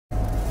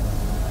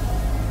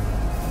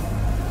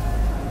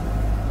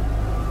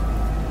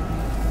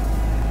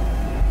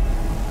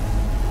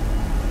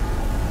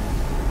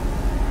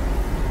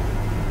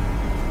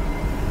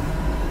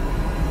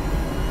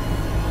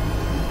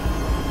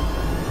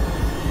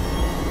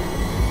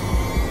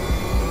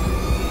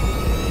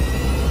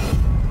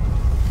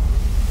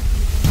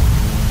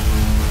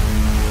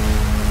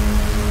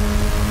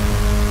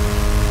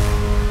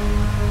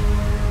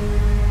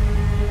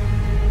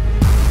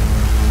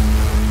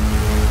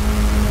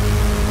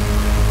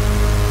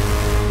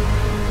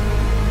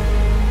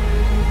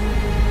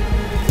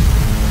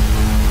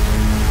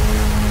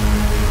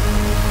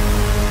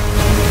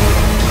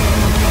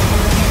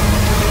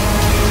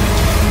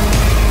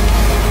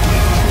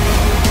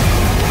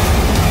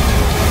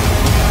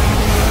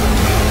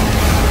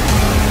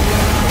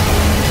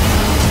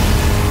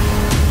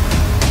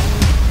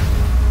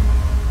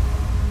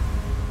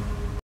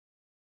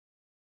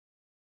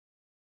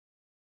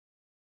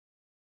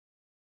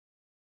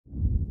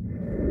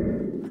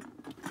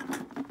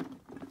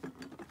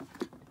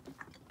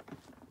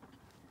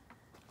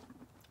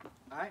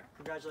Alright,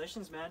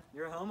 congratulations, man.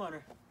 You're a homeowner.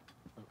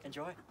 Okay.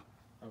 Enjoy.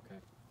 Okay.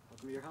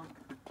 Welcome to your home.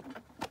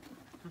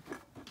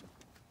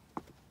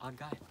 Odd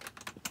guy.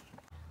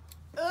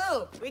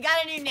 Ooh, we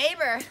got a new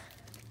neighbor.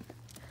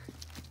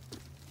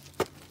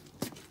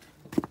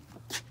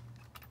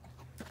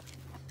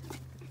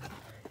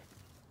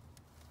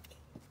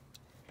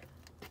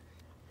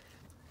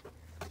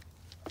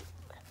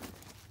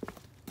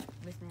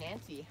 Miss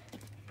Nancy.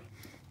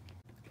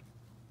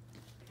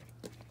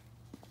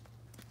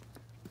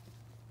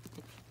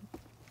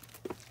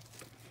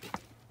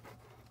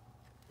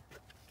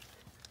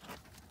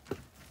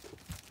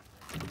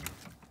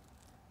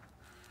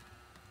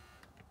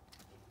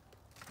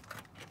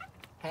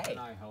 Hey. Can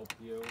I help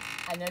you?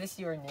 I noticed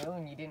you were new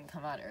and you didn't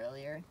come out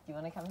earlier. Do you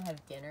want to come and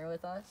have dinner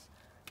with us?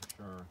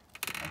 Sure.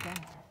 Okay.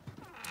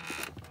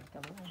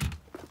 Come on.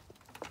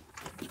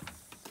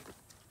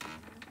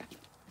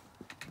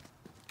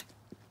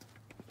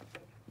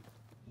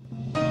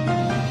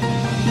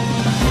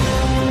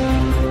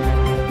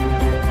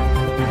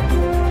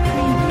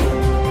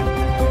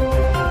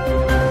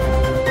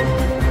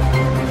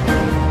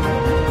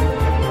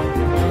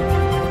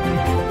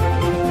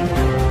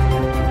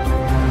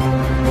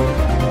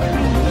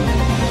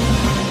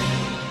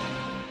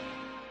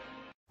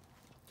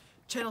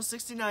 Channel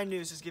 69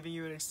 News is giving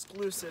you an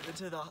exclusive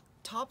into the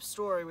top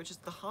story, which is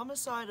the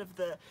homicide of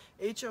the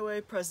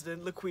HOA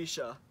president,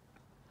 LaQuisha.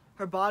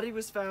 Her body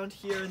was found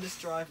here in this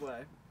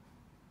driveway.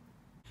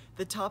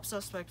 The top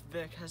suspect,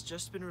 Vic, has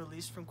just been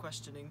released from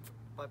questioning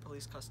by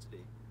police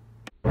custody.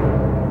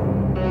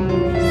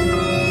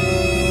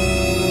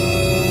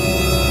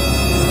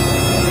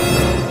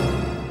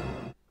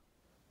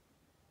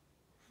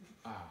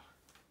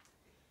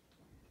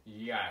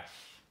 Yes.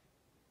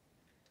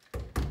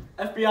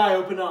 FBI,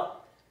 open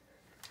up.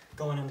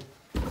 Going in.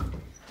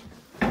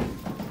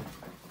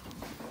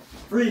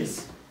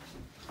 Freeze.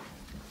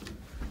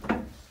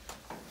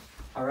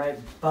 Alright,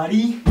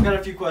 buddy. We got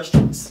a few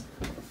questions.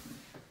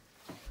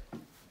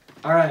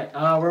 Alright,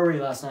 where were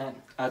you last night?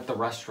 At the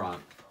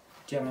restaurant.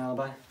 Do you have an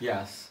alibi?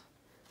 Yes.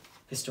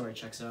 His story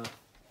checks out.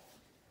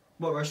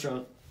 What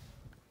restaurant?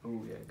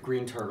 Oh, yeah.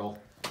 Green turtle.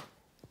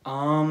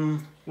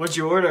 What'd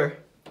you order?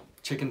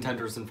 Chicken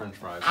tenders and french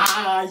fries.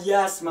 Ah,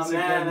 yes, my That's a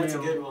man. good That's a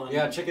meal. good one.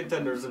 Yeah, chicken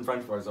tenders and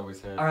french fries always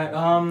hit. Alright,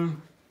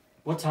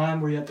 what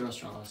time were you at the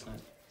restaurant last night?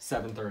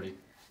 7:30.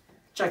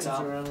 Checks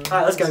out. Alright,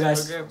 Alright, let's go,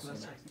 guys.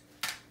 Okay.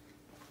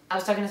 I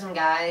was talking to some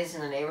guys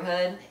in the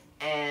neighborhood,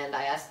 and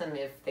I asked them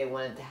if they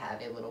wanted to have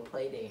a little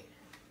play date.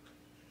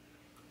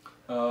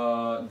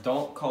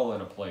 Don't call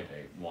it a play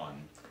date,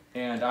 one.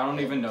 And I don't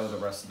even know the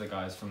rest of the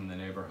guys from the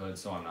neighborhood,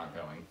 so I'm not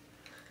going.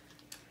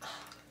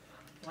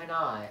 Why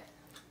not?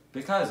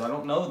 Because I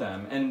don't know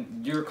them,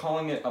 and you're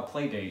calling it a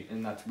play date,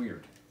 and that's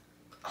weird.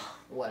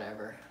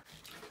 Whatever.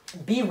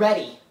 Be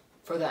ready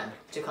for them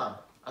to come,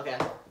 okay?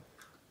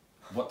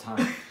 What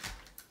time?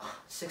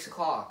 6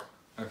 o'clock.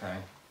 Okay.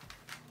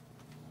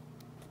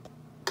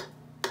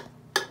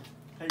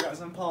 Hey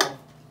guys, I'm Paul.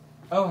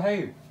 Oh,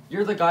 hey,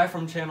 you're the guy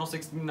from Channel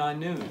 69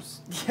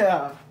 News.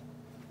 Yeah.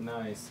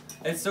 Nice.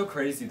 It's so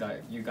crazy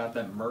that you got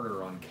that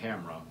murder on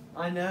camera.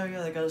 I know,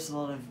 yeah, they got us a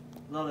lot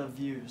of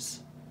views.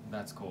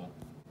 That's cool.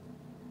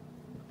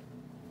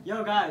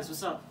 Yo, guys,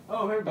 what's up?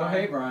 Oh, hey, Oh, Brian.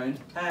 hey, Brian.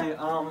 Hey,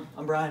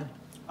 I'm Brian.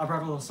 I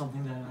brought a little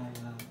something that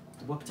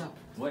I whipped up.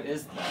 What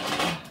is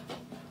that?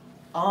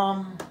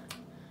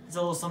 It's a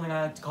little something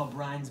I like to call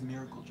Brian's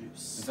Miracle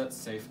Juice. Is that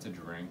safe to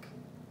drink?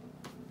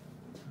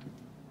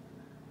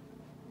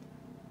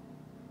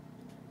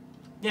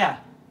 Yeah.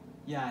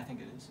 Yeah, I think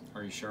it is.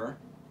 Are you sure?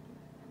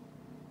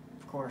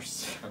 Of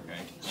course. Okay.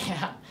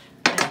 Yeah.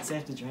 Yeah, it's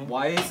safe to drink.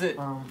 Why is it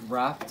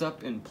wrapped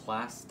up in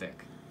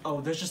plastic? Oh,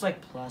 there's just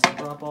like plastic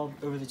wrap all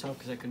over the top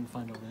because I couldn't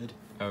find a lid.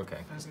 Okay.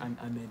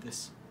 I made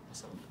this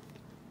myself.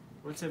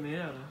 What's it made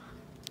out of?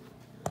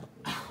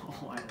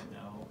 Oh, I don't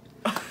know.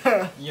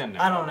 Yeah, no.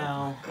 I don't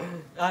know.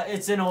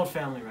 It's an old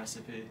family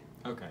recipe.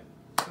 Okay.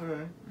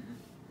 Alright.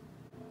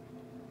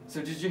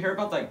 So did you hear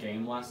about that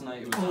game last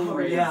night? It was Oh,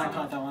 crazy. yeah, I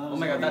caught that one. That Oh was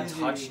my god, that crazy.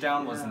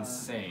 touchdown was Yeah.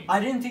 insane.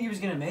 I didn't think he was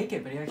gonna make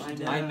it, but he actually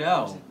did. I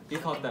know. He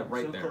caught that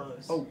right So there.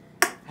 close. Oh,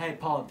 hey,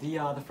 Paul,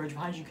 the fridge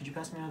behind you, could you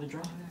pass me another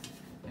drawer?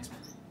 Thanks, man.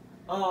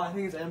 Oh, I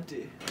think it's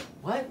empty.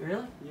 What?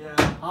 Really? Yeah.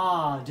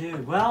 Ah,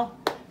 dude. Well,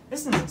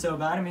 this isn't so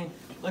bad. I mean,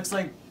 looks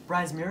like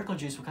Brian's Miracle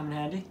Juice will come in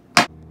handy.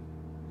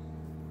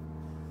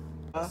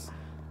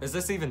 Is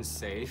this even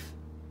safe?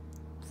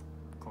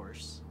 Of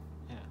course.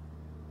 Yeah.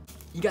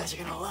 You guys are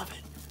gonna love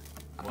it.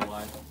 Will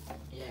I?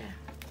 Yeah.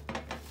 Look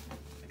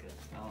at it.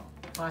 Oh,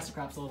 plastic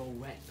wrap's a little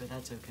wet, but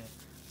that's okay.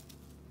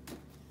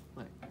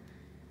 Look.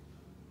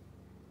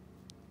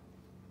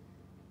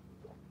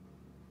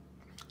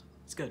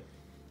 It's good.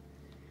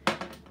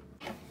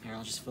 Here,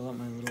 I'll just fill up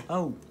my little...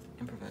 Oh,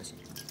 improvise.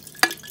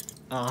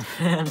 Oh,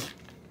 man.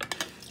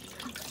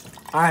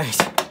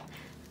 Alright.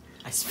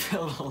 I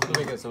spilled a Let me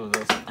little. get some of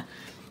this.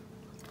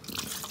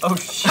 Oh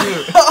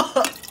shoot!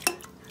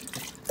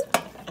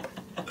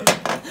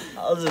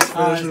 I'll just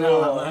Oh, finish there's it not a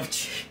lot all.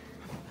 left.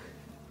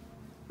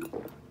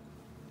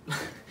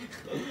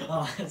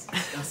 Oh, that's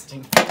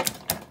disgusting.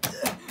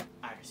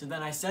 So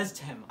then I says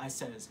to him,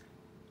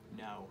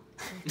 no.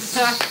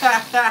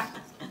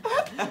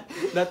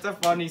 That's a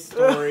funny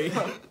story.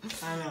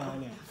 I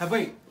know.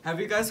 Wait,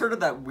 have you guys heard of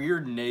that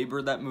weird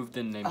neighbor that moved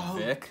in named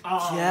Vic?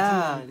 Oh,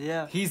 Yeah, dude.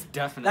 yeah. He's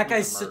definitely That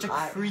guy's the such a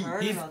murderer.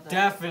 creep. He's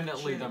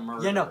definitely the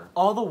murderer. Yeah, no,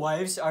 all the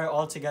wives are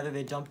all together.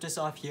 They dumped us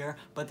off here,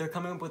 but they're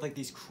coming up with like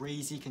these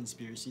crazy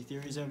conspiracy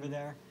theories over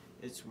there.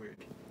 It's weird.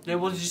 Yeah,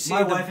 well, did you see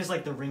My the, wife is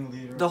like the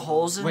ringleader. the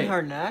holes in Wait.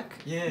 her neck?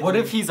 Yeah. What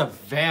dude. if he's a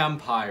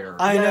vampire?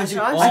 I Yeah, know, that's dude.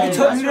 what I'm I saying.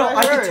 could That's you know, what I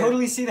I could heard.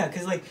 totally see that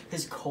because like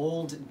his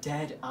cold,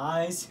 dead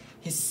eyes,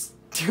 his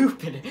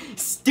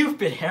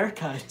stupid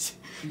haircut,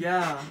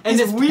 Yeah. And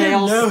his weird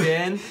pale nose.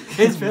 skin, his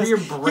His weird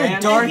yeah,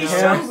 brand dark He's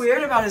hair. so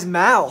weird about his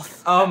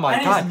mouth. Oh my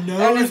And god. his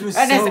nose was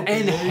and so his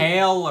big.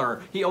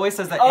 inhaler. He always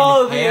says that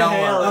Oh, the inhaler.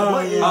 inhaler. Oh,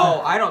 What- yeah.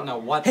 Oh, I don't know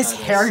what His that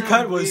is.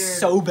 haircut So was weird.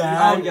 so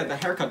bad. Oh yeah, the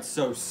haircut's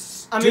so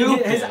I stupid.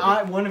 mean, his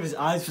eye, one of his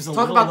eyes was a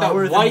Talk little about that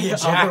lower white than the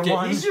jacket. other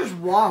one. He's just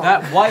wrong.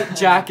 That white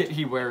jacket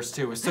he wears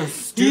too is so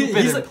stupid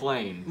he's and like-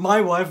 plain.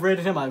 My wife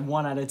rated him at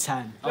 1 out of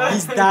 10.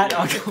 He's that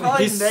ugly.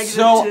 Probably He's negative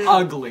so 2.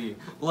 ugly.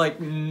 Like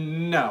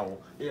no.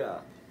 Yeah.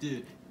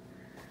 Dude.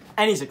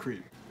 And he's a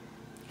creep.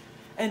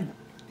 And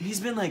he's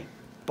been like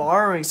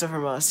borrowing stuff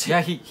from us.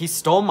 Yeah, he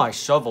stole my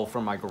shovel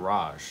from my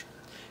garage.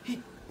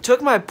 He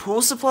took my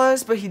pool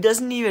supplies, but he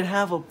doesn't even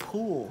have a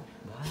pool.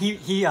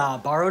 He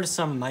borrowed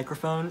some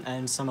microphone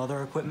and some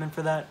other equipment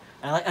for that.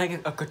 And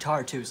like a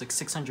guitar too. It was like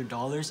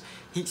 $600.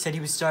 He said he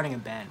was starting a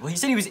band. Well, he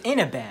said he was in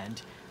a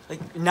band.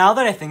 Like now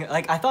that I think,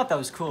 like I thought that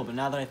was cool, but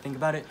now that I think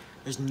about it,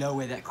 there's no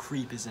way that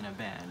creep is in a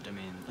band. I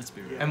mean, let's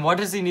be real. And what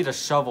does he need a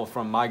shovel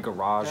from my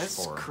garage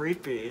That's for?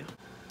 creepy.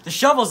 The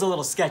shovel's a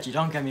little sketchy.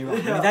 Don't get me wrong. I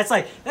Yeah. mean,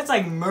 that's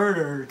like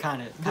murder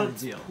kind of But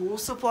deal. pool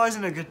supplies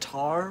and a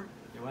guitar?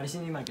 Yeah, why does he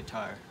need my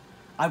guitar?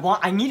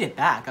 I need it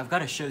back. I've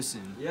got a show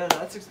soon. Yeah,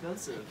 that's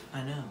expensive.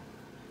 I know.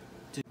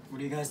 Dude, what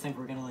do you guys think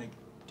we're gonna like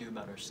do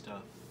about our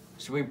stuff?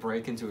 Should we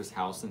break into his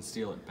house and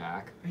steal it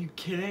back? Are you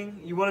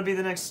kidding? You want to be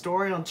the next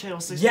story on Channel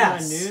 69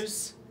 Yes.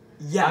 News?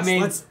 Yes, I mean,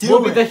 let's do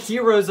we'll it. be the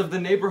heroes of the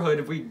neighborhood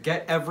if we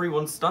get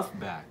everyone's stuff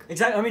back.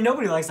 Exactly. I mean,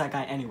 nobody likes that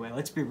guy anyway.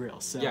 Let's be real.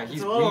 So Yeah, It's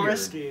he's a little weird.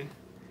 risky.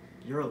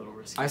 you're a little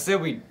risky. I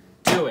said we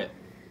do it.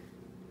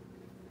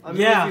 I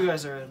mean, Yeah. if you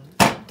guys are in.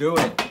 Do it.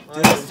 Alright,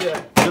 let's do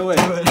it. Do it.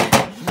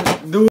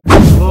 Do it.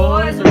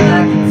 Boys are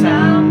back in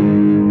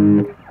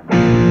town.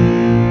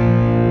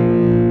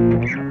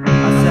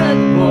 I said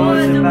the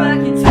boys are back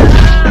in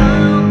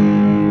town.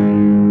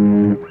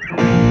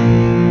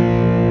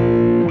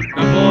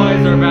 The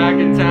boys are back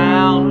in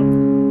town.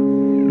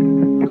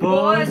 The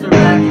boys are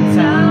back in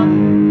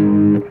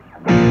town.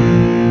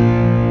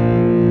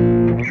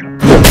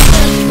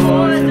 The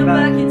boys are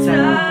back in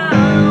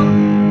town.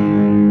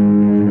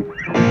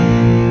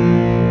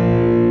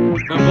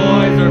 The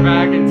boys are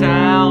back in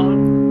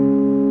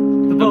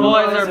town. The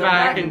boys are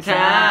back in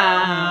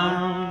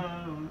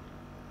town.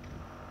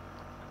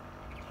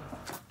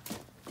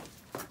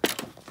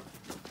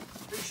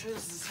 Are you sure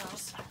this is his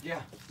house?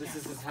 Yeah, this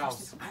is his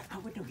house. I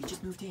would know. He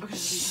just moved in.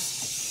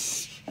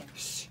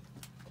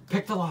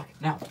 Pick the lock.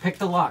 Now, pick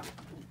the lock.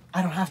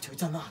 I don't have to.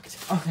 It's unlocked.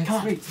 Okay, Come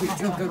on. sweet. Come on,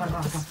 Go, come on, go, come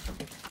on, go, come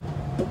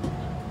go.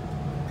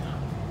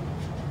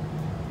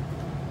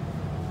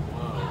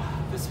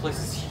 Whoa. This place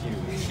is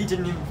huge. He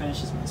didn't even finish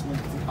his basement.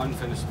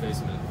 Unfinished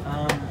basement.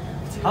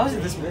 How is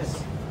it this big?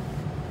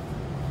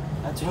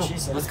 That's what she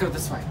said. Let's go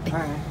this way. All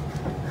right.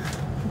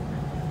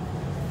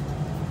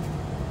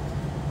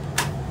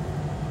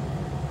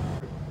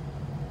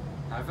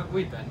 Haven't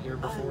we been here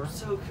before? I'm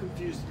so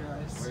confused,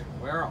 guys.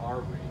 Where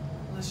are we?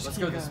 Let's Let's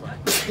keep go this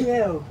going. way.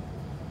 Ew.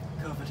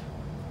 COVID.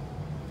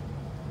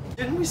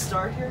 Didn't we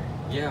start here?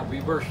 Yeah,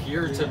 we were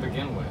here to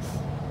begin with.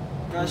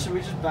 Guys, should we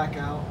just back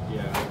out?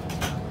 Yeah.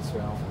 Let's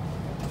go.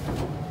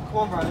 Come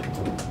on, Brian.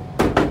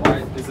 Why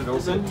is it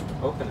Is open? it?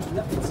 Open it.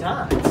 No, it's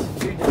not. Dude, are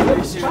you Try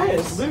it.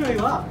 serious? It's literally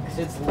locked.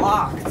 It's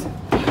locked.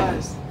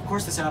 Guys, Of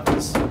course this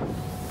happens.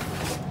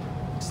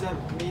 does that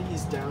mean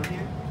he's down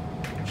here?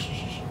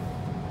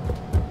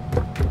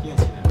 You guys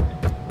see that,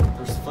 right?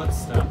 There's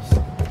footsteps.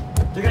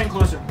 They're getting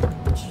closer.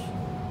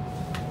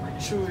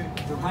 Should we?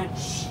 They're right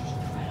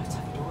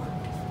outside the door.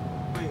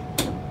 Wait.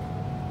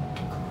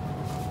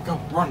 Go,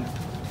 run.